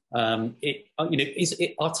 Are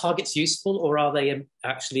targets useful, or are they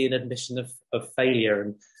actually an admission of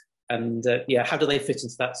failure? And how do they fit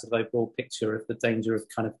into that sort of overall picture of the danger of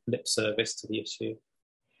kind of lip service to the issue?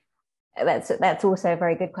 That's also a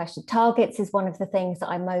very good question. Targets is one of the things that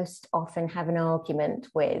I most often have an argument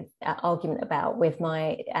about with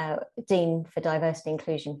my Dean for Diversity and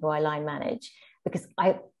Inclusion, who I line manage, because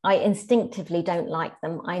I instinctively don't like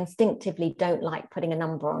them. I instinctively don't like putting a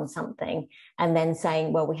number on something and then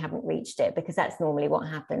saying, well, we haven't reached it, because that's normally what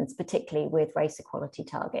happens, particularly with race equality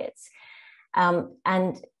targets.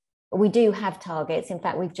 And we do have targets. In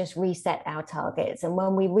fact, we've just reset our targets. And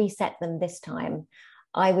when we reset them this time,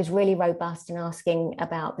 I was really robust in asking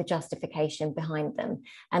about the justification behind them.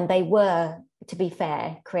 And they were, to be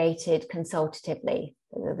fair, created consultatively.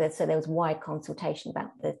 So there was wide consultation about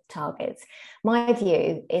the targets. My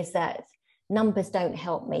view is that numbers don't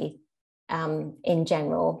help me in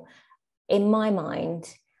general. In my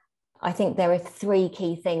mind, I think there are three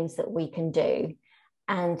key things that we can do.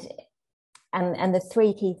 And the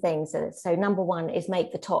three key things are, so number one is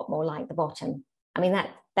make the top more like the bottom. I mean,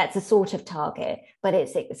 that's a sort of target, but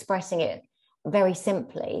it's expressing it very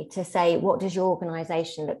simply to say, what does your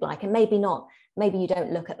organisation look like? And maybe you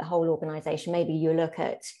don't look at the whole organisation, maybe you look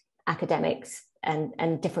at academics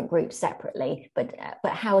and different groups separately, but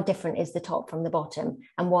how different is the top from the bottom,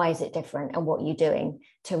 and why is it different, and what are you doing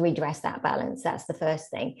to redress that balance? That's the first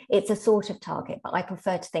thing. It's a sort of target, but I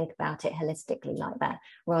prefer to think about it holistically like that,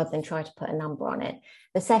 rather than try to put a number on it.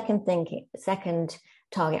 The second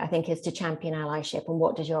target, I think, is to champion allyship, and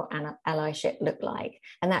what does your allyship look like?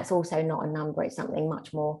 And that's also not a number, it's something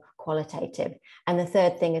much more qualitative. And the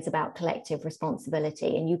third thing is about collective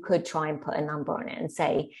responsibility, and you could try and put a number on it and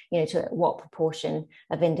say, to what proportion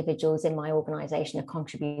of individuals in my organisation are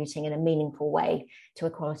contributing in a meaningful way to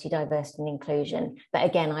equality, diversity and inclusion. But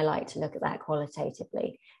again, I like to look at that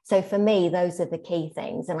qualitatively. So for me, those are the key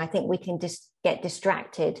things. And I think we can just get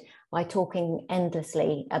distracted by talking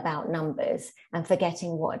endlessly about numbers and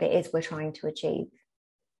forgetting what it is we're trying to achieve.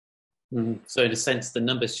 So in a sense, the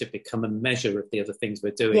numbers should become a measure of the other things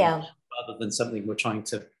we're doing, rather than something we're trying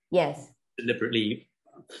to deliberately,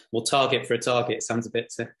 target for a target. It sounds a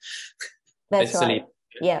bit That's silly.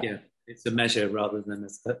 Right. Yeah. It's a measure rather than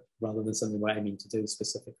something we're aiming to do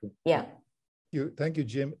specifically. Yeah. Thank you,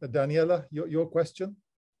 Jim. Daniela, your question?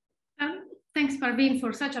 Thanks, Parveen,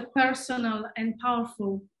 for such a personal and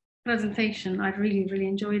powerful presentation. I really, really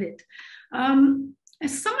enjoyed it.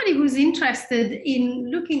 As somebody who's interested in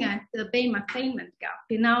looking at the BAME attainment gap,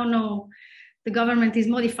 we now know the government is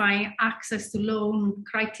modifying access to loan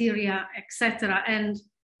criteria, etc. And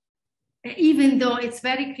even though it's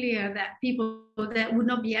very clear that people that would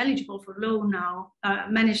not be eligible for loan now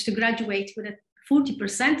manage to graduate with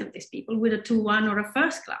 40% of these people with a 2-1 or a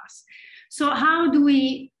first class. So how do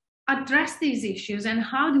we address these issues, and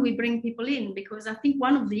how do we bring people in? Because I think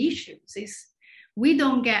one of the issues is we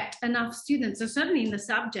don't get enough students, so certainly in the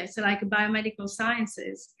subjects like biomedical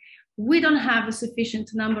sciences, we don't have a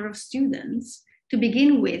sufficient number of students to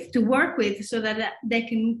begin with, to work with, so that they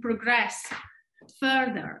can progress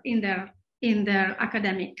further in their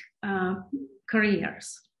academic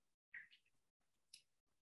careers.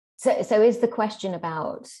 So is the question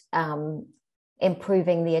about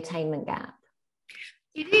improving the attainment gap?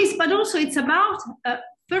 It is, but also it's about,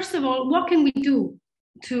 first of all, what can we do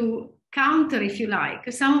to counter, if you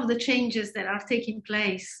like, some of the changes that are taking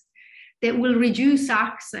place that will reduce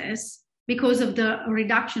access because of the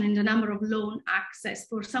reduction in the number of loan access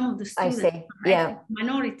for some of the students, yeah,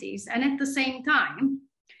 minorities. And at the same time,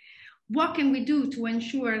 what can we do to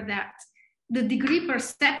ensure that the degree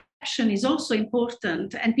perception is also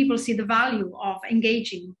important and people see the value of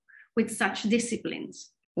engaging with such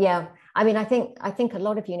disciplines? Yeah, I mean, I think a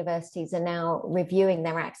lot of universities are now reviewing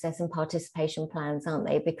their access and participation plans, aren't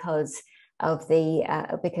they? Because of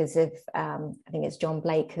I think it's John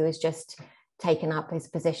Blake who has just taken up his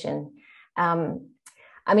position.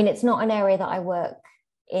 I mean, it's not an area that I work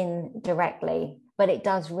in directly, but it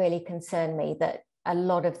does really concern me that a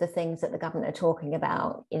lot of the things that the government are talking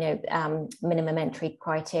about, you know, minimum entry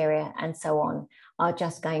criteria and so on, are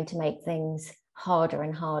just going to make things harder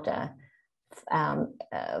and harder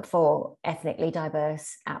for ethnically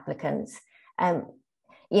diverse applicants.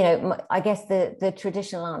 You know, I guess the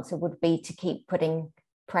traditional answer would be to keep putting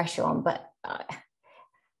pressure on, but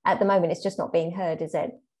at the moment it's just not being heard, is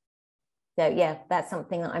it? So yeah, that's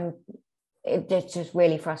something that it just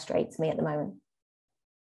really frustrates me at the moment.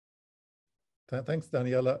 Thanks,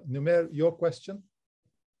 Daniela. Numair, your question?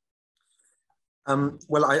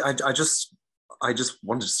 Well, I just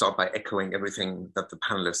wanted to start by echoing everything that the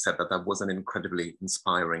panelists said, that was an incredibly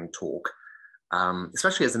inspiring talk,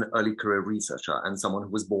 especially as an early career researcher and someone who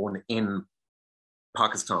was born in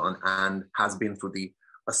Pakistan and has been through the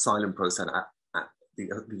asylum process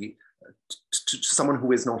someone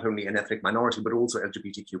who is not only an ethnic minority, but also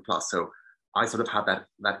LGBTQ+. So I sort of had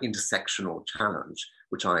that intersectional challenge,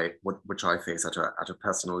 which I face at a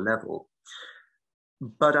personal level.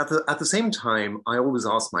 But at the same time, I always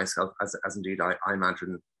ask myself, as indeed I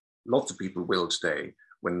imagine lots of people will today,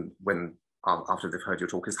 when after they've heard your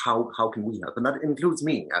talk, is how can we help? And that includes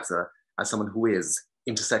me as someone who is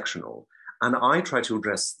intersectional. And I try to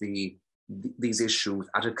address these issues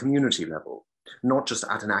at a community level, not just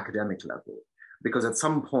at an academic level, because at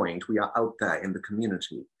some point we are out there in the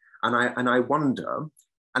community. And I wonder,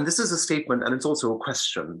 and this is a statement and it's also a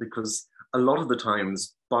question, because a lot of the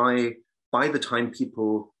times by the time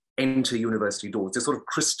people enter university doors, they're sort of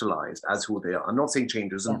crystallized as who they are. I'm not saying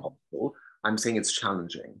change is impossible, I'm saying it's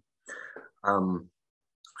challenging. And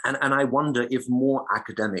I wonder if more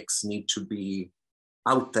academics need to be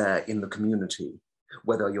out there in the community,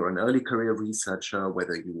 whether you're an early career researcher,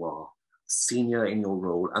 whether you are senior in your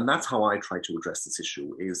role. And that's how I try to address this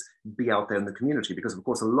issue, is be out there in the community, because of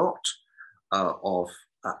course a lot of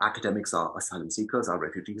academics are asylum seekers, are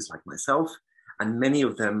refugees like myself, and many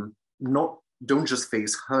of them don't just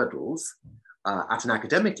face hurdles at an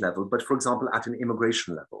academic level, but for example at an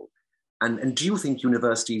immigration level. And do you think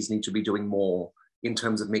universities need to be doing more in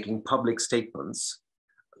terms of making public statements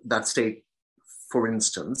that state, for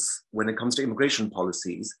instance, when it comes to immigration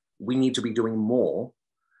policies, we need to be doing more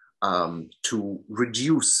to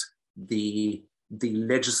reduce the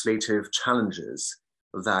legislative challenges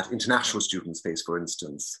that international students face, for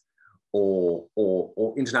instance, or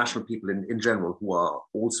international people in general who are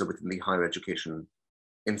also within the higher education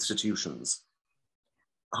institutions?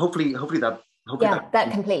 Hopefully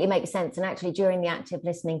that completely makes sense. And actually during the active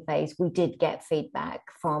listening phase, we did get feedback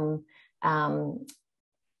from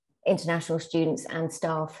international students and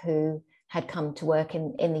staff who had come to work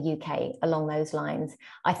in the UK along those lines.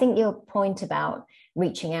 I think your point about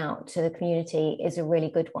reaching out to the community is a really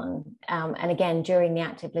good one. And again, during the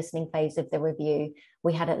active listening phase of the review,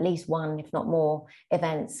 we had at least one, if not more,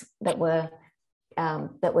 events that were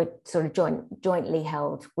sort of jointly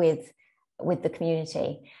held with the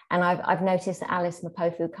community. And I've noticed that Alice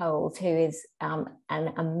Mapofu-Coles, who is an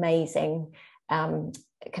amazing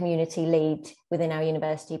community lead within our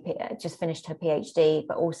university, just finished her PhD,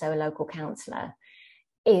 but also a local counsellor,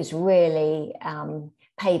 is really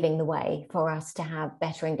paving the way for us to have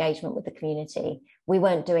better engagement with the community. We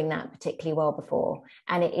weren't doing that particularly well before,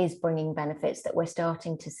 and it is bringing benefits that we're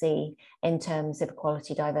starting to see in terms of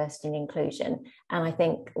equality, diversity and inclusion. And I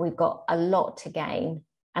think we've got a lot to gain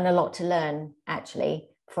and a lot to learn, actually,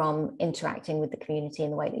 from interacting with the community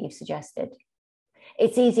in the way that you've suggested.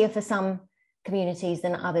 It's easier for some communities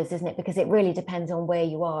than others, isn't it? Because it really depends on where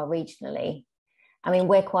you are regionally. I mean,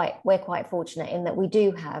 we're quite fortunate in that we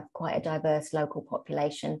do have quite a diverse local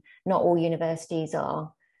population. Not all universities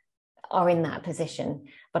are are in that position.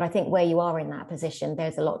 But I think where you are in that position,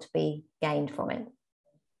 there's a lot to be gained from it.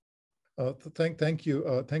 Thank you,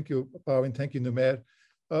 Parveen. Thank you, Numair.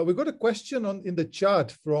 We got a question in the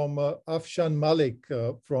chat from Afshan Malik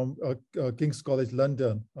from King's College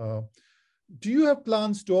London. Do you have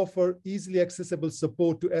plans to offer easily accessible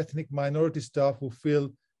support to ethnic minority staff who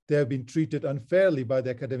feel they have been treated unfairly by the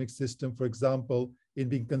academic system, for example, in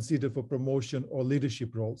being considered for promotion or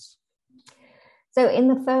leadership roles? So in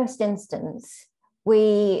the first instance,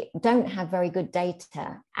 we don't have very good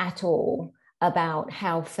data at all about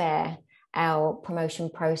how fair our promotion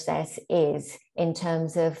process is in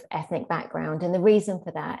terms of ethnic background. And the reason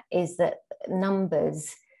for that is that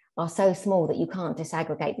numbers are so small that you can't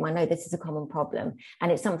disaggregate them. I know this is a common problem,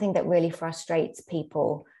 and it's something that really frustrates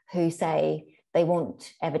people who say they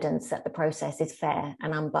want evidence that the process is fair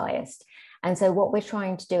and unbiased. And so what we're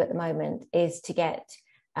trying to do at the moment is to get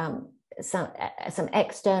some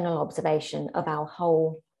external observation of our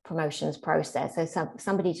whole promotions process. So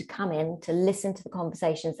somebody to come in, to listen to the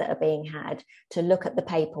conversations that are being had, to look at the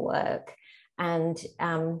paperwork, and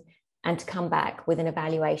to come back with an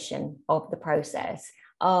evaluation of the process.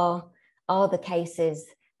 Are the cases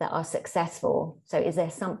that are successful? So is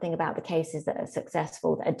there something about the cases that are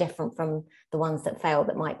successful that are different from the ones that fail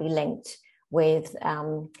that might be linked with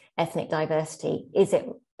ethnic diversity? Is it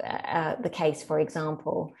the case, for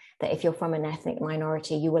example, that if you're from an ethnic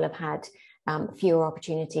minority, you will have had fewer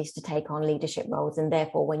opportunities to take on leadership roles, and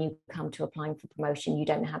therefore when you come to applying for promotion, you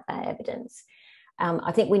don't have that evidence?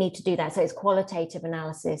 I think we need to do that. So it's qualitative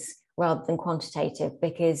analysis rather than quantitative,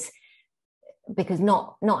 because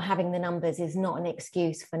not having the numbers is not an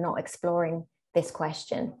excuse for not exploring this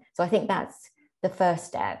question. So I think that's the first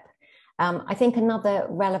step. I think another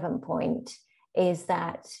relevant point is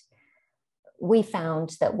that we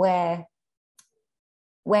found that where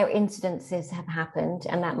incidences have happened,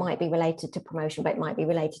 and that might be related to promotion, but it might be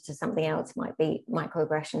related to something else, might be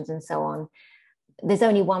microaggressions and so on, there's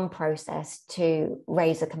only one process to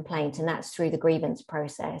raise a complaint, and that's through the grievance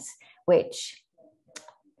process, which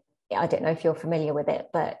I don't know if you're familiar with it,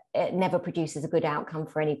 but it never produces a good outcome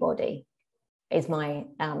for anybody, is my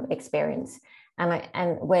experience.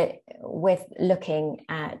 And we're looking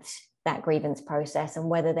at that grievance process and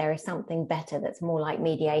whether there is something better that's more like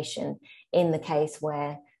mediation in the case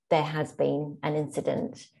where there has been an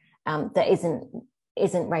incident that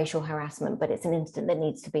isn't racial harassment, but it's an incident that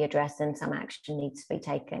needs to be addressed and some action needs to be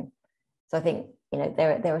taken. So I think, you know,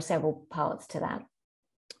 there are several parts to that.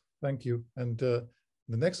 Thank you. And the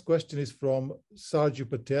next question is from Sarju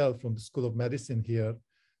Patel from the School of Medicine here.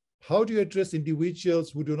 How do you address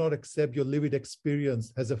individuals who do not accept your lived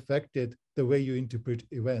experience has affected the way you interpret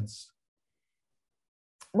events?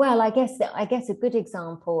 Well, I guess a good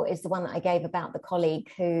example is the one that I gave about the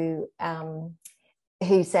colleague who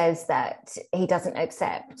says that he doesn't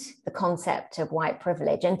accept the concept of white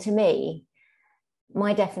privilege. And to me,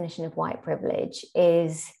 my definition of white privilege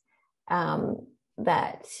is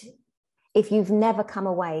that if you've never come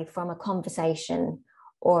away from a conversation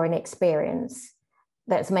or an experience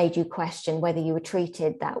that's made you question whether you were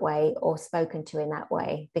treated that way or spoken to in that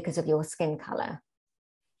way because of your skin color,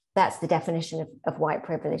 that's the definition of white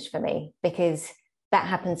privilege for me, because that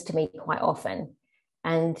happens to me quite often.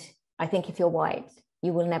 And I think if you're white,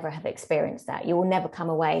 you will never have experienced that. You will never come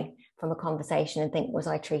away from a conversation and think, was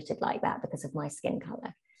I treated like that because of my skin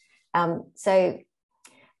color? So,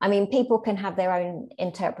 I mean, people can have their own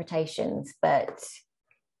interpretations, but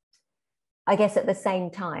I guess at the same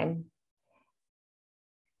time,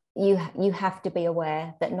 you have to be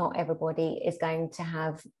aware that not everybody is going to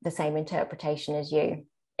have the same interpretation as you.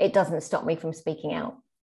 It doesn't stop me from speaking out.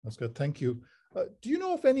 That's good. Thank you. Do you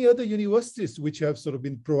know of any other universities which have sort of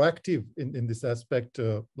been proactive in this aspect,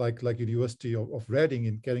 like University of Reading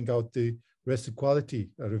in carrying out the race equality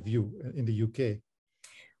review in the UK?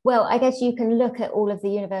 Well, I guess you can look at all of the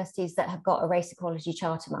universities that have got a race equality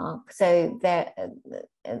charter mark. So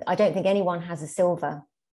I don't think anyone has a silver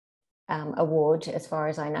award, as far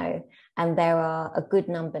as I know. And there are a good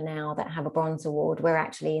number now that have a bronze award. We're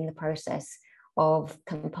actually in the process of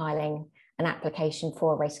compiling an application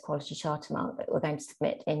for a race equality charter mark that we're going to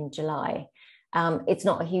submit in July. It's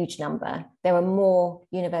not a huge number. There are more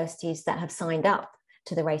universities that have signed up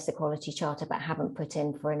to the race equality charter but haven't put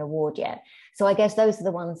in for an award yet. So I guess those are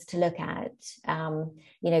the ones to look at.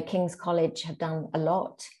 You know, King's College have done a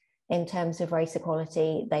lot in terms of race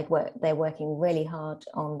equality. They're working really hard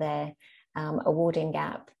on their awarding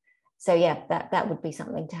gap. So yeah, that would be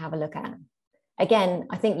something to have a look at. Again,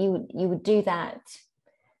 I think you would do that.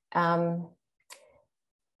 The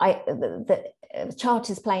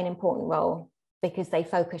charters play an important role because they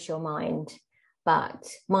focus your mind But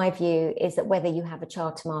my view is that whether you have a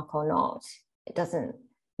charter mark or not, it doesn't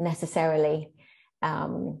necessarily,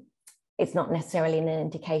 it's not necessarily an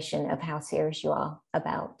indication of how serious you are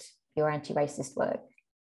about your anti-racist work.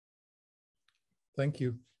 Thank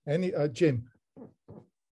you. Jim?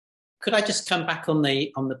 Could I just come back on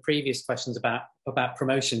the previous questions about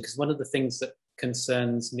promotion? Because one of the things that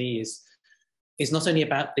concerns me is not only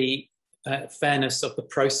about the fairness of the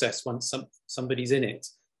process once somebody's in it,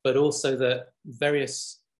 but also that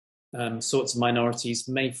various sorts of minorities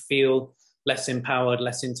may feel less empowered,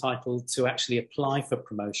 less entitled to actually apply for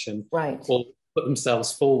promotion, right, or put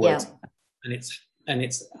themselves forward. Yeah. And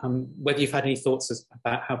it's whether you've had any thoughts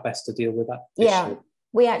about how best to deal with that Yeah.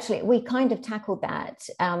 issue. We kind of tackled that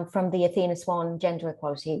from the Athena Swan gender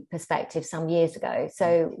equality perspective some years ago.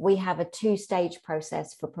 So we have a two-stage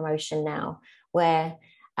process for promotion now, where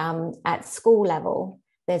at school level,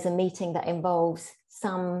 there's a meeting that involves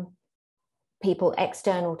some people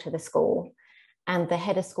external to the school, and the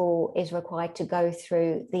head of school is required to go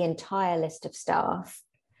through the entire list of staff,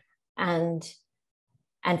 and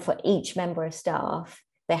for each member of staff,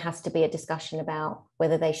 there has to be a discussion about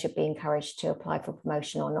whether they should be encouraged to apply for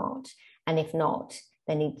promotion or not. And if not,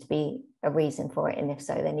 there needs to be a reason for it. And if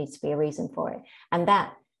so, there needs to be a reason for it. And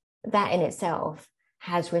that in itself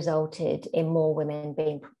has resulted in more women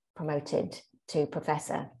being promoted to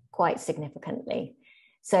professor quite significantly.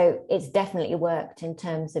 So it's definitely worked in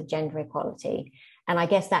terms of gender equality. And I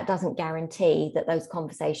guess that doesn't guarantee that those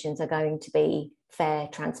conversations are going to be fair,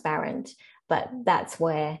 transparent, but that's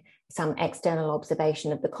where some external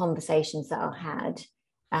observation of the conversations that are had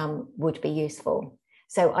would be useful.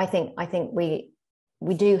 So I think we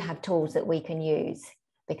do have tools that we can use,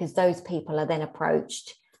 because those people are then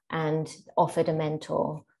approached and offered a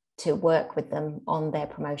mentor to work with them on their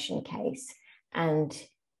promotion case. And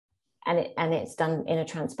it's done in a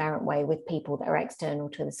transparent way with people that are external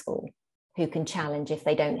to the school, who can challenge if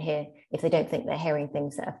they don't think they're hearing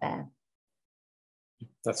things that are fair.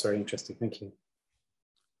 That's very interesting. Thank you.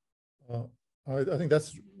 I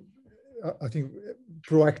think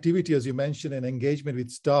proactivity, as you mentioned, and engagement with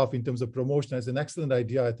staff in terms of promotion is an excellent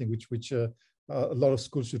idea, I think, which a lot of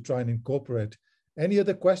schools should try and incorporate. Any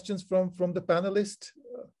other questions from the panelists?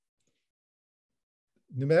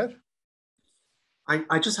 Numair?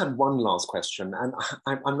 I just had one last question, and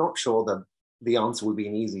I'm not sure that the answer will be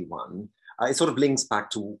an easy one. It sort of links back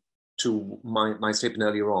to my statement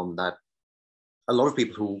earlier on, that a lot of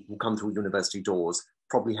people who come through university doors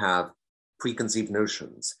probably have preconceived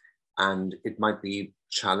notions, and it might be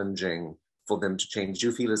challenging for them to change. Do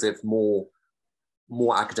you feel as if more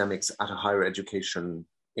academics at a higher education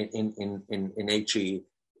in HE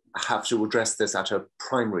have to address this at a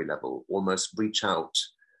primary level, almost reach out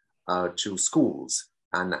to schools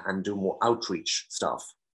and do more outreach stuff?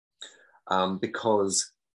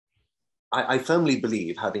 Because I firmly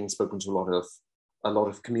believe, having spoken to a lot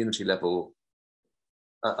of community level,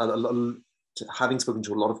 having spoken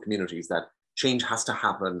to a lot of communities, that change has to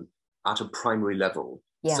happen at a primary level.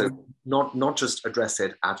 Yeah. So not just address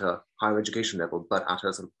it at a higher education level, but at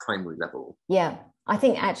a sort of primary level. Yeah, I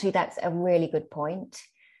think actually that's a really good point.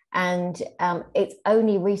 And it's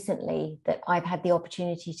only recently that I've had the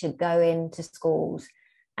opportunity to go into schools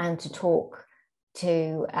and to talk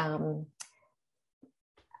to,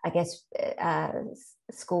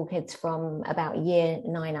 school kids from about year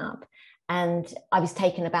 9 up. And I was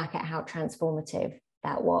taken aback at how transformative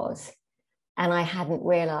that was. And I hadn't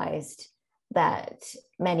realized that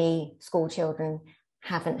many school children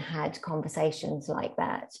haven't had conversations like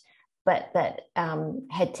that, but that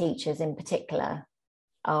head teachers in particular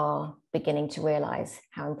are beginning to realize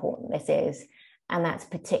how important this is. And that's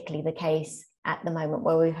particularly the case at the moment,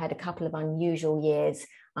 where we've had a couple of unusual years,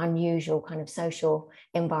 unusual kind of social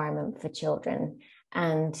environment for children.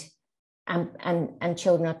 And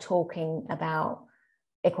children are talking about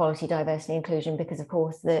equality, diversity, inclusion, because of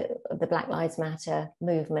course the Black Lives Matter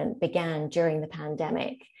movement began during the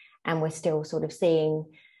pandemic, and we're still sort of seeing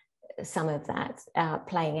some of that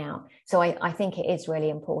playing out. So I think it is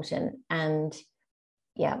really important, and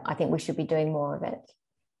yeah, I think we should be doing more of it.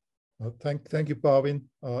 Thank you, Parveen.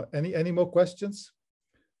 Any more questions?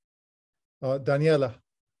 Daniela.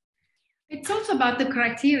 It's also about the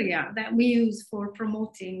criteria that we use for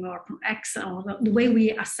promoting or the way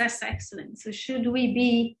we assess excellence. So should we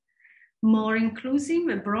be more inclusive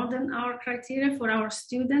and broaden our criteria for our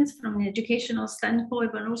students from an educational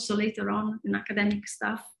standpoint, but also later on in academic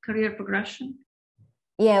stuff, career progression?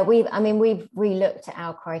 Yeah, we've relooked at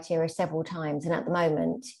our criteria several times, and at the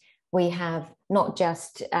moment we have not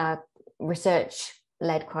just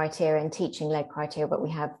research-led criteria and teaching-led criteria, but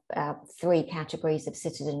we have 3 categories of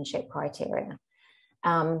citizenship criteria.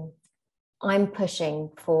 I'm pushing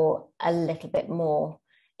for a little bit more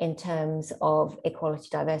in terms of equality,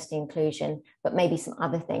 diversity, inclusion, but maybe some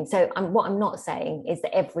other things. So what I'm not saying is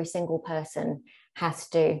that every single person has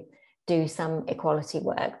to do some equality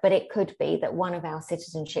work, but it could be that one of our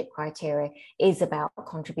citizenship criteria is about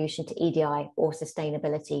contribution to EDI or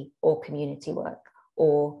sustainability or community work,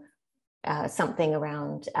 or something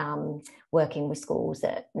around working with schools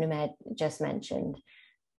that Numed just mentioned.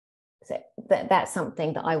 So that's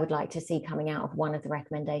something that I would like to see coming out of one of the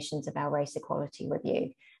recommendations of our race equality review,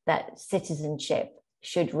 that citizenship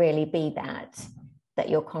should really be that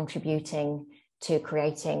you're contributing to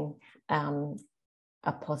creating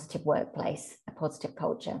a positive workplace, a positive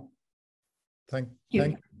culture. Thank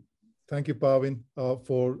you, Parveen,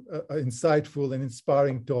 for an insightful and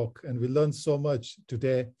inspiring talk. And we learned so much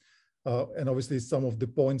today. And obviously some of the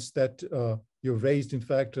points that you've raised, in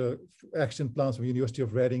fact, action plans from University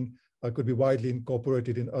of Reading could be widely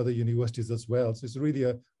incorporated in other universities as well. So it's really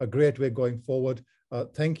a great way going forward.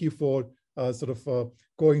 Thank you for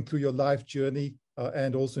going through your life journey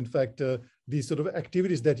and also, in fact, these sort of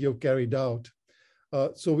activities that you've carried out.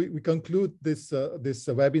 So we conclude this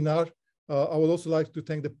webinar. I would also like to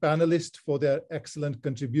thank the panelists for their excellent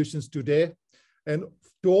contributions today, and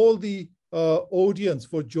to all the audience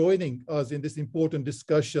for joining us in these important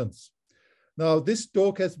discussions. Now, this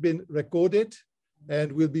talk has been recorded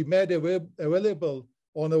and will be made available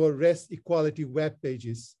on our race equality web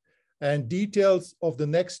pages. And details of the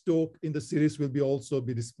next talk in the series will also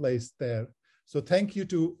be displayed there. So thank you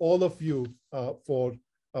to all of you for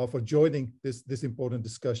joining this important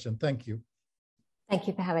discussion. Thank you. Thank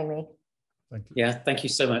you for having me. Thank you. Yeah, thank you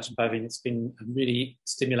so much, Parveen. It's been really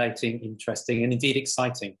stimulating, interesting, and indeed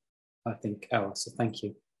exciting, I think, Al. So thank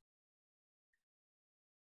you.